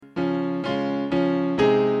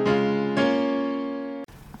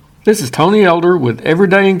This is Tony Elder with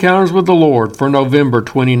Everyday Encounters with the Lord for November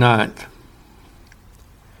 29th.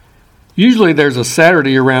 Usually there's a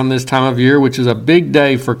Saturday around this time of year which is a big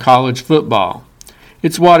day for college football.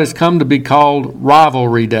 It's what has come to be called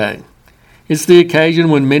Rivalry Day. It's the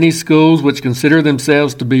occasion when many schools which consider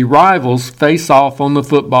themselves to be rivals face off on the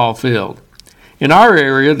football field. In our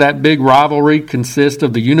area, that big rivalry consists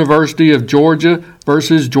of the University of Georgia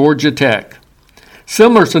versus Georgia Tech.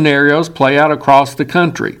 Similar scenarios play out across the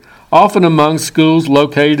country, often among schools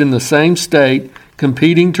located in the same state,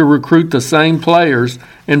 competing to recruit the same players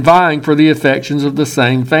and vying for the affections of the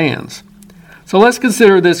same fans. So let's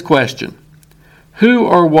consider this question. Who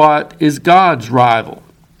or what is God's rival?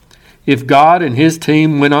 If God and his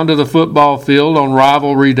team went onto the football field on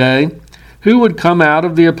rivalry day, who would come out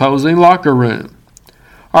of the opposing locker room?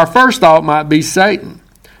 Our first thought might be Satan,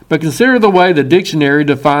 but consider the way the dictionary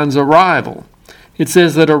defines a rival. It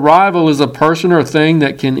says that a rival is a person or thing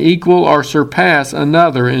that can equal or surpass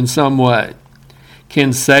another in some way.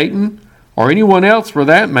 Can Satan, or anyone else for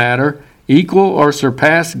that matter, equal or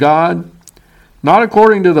surpass God? Not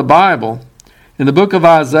according to the Bible. In the book of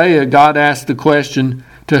Isaiah, God asked the question,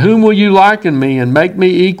 "To whom will you liken me and make me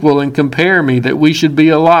equal and compare me that we should be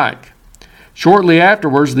alike?" Shortly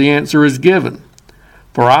afterwards, the answer is given.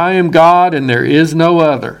 "For I am God and there is no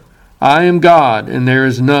other. I am God and there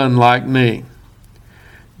is none like me."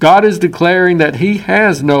 God is declaring that he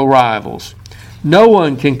has no rivals. No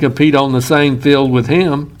one can compete on the same field with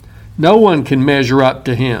him. No one can measure up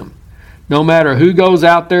to him. No matter who goes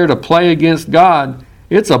out there to play against God,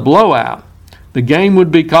 it's a blowout. The game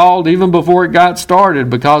would be called even before it got started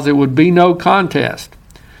because it would be no contest.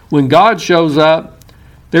 When God shows up,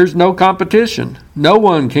 there's no competition. No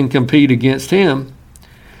one can compete against him.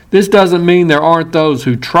 This doesn't mean there aren't those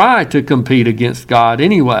who try to compete against God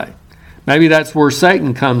anyway. Maybe that's where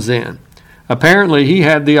Satan comes in. Apparently, he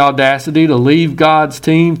had the audacity to leave God's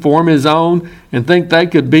team, form his own, and think they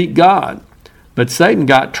could beat God. But Satan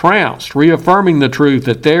got trounced, reaffirming the truth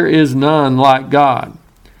that there is none like God.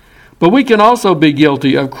 But we can also be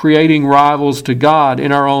guilty of creating rivals to God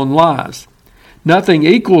in our own lives. Nothing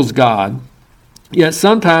equals God, yet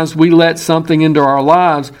sometimes we let something into our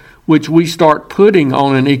lives which we start putting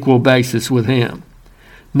on an equal basis with him.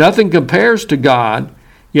 Nothing compares to God,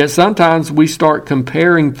 yet sometimes we start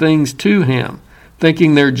comparing things to him,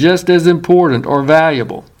 thinking they're just as important or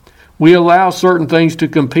valuable. We allow certain things to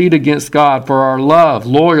compete against God for our love,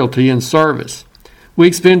 loyalty, and service. We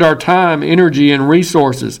expend our time, energy, and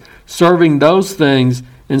resources serving those things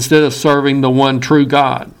instead of serving the one true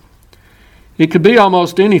God. It could be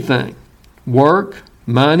almost anything: work,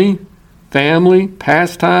 money, family,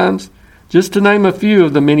 pastimes, just to name a few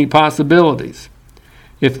of the many possibilities.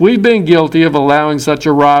 If we've been guilty of allowing such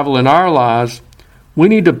a rival in our lives, we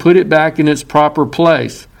need to put it back in its proper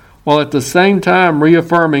place, while at the same time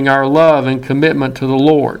reaffirming our love and commitment to the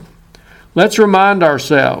Lord. Let's remind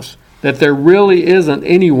ourselves that there really isn't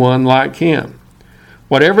anyone like him.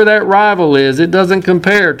 Whatever that rival is, it doesn't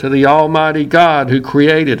compare to the Almighty God who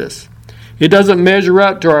created us. It doesn't measure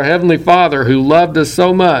up to our Heavenly Father who loved us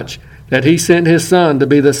so much that he sent his Son to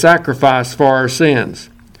be the sacrifice for our sins.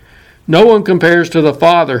 No one compares to the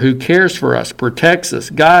Father who cares for us, protects us,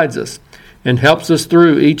 guides us, and helps us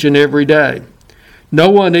through each and every day. No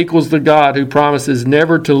one equals the God who promises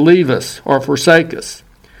never to leave us or forsake us.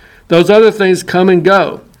 Those other things come and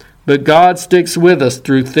go, but God sticks with us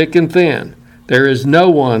through thick and thin. There is no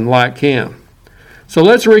one like him. So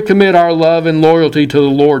let's recommit our love and loyalty to the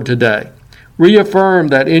Lord today. Reaffirm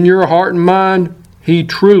that in your heart and mind, he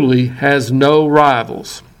truly has no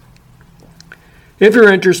rivals. If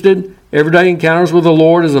you're interested, Everyday Encounters with the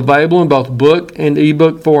Lord is available in both book and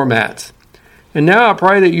ebook formats. And now I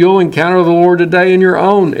pray that you'll encounter the Lord today in your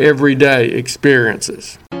own everyday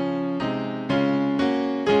experiences.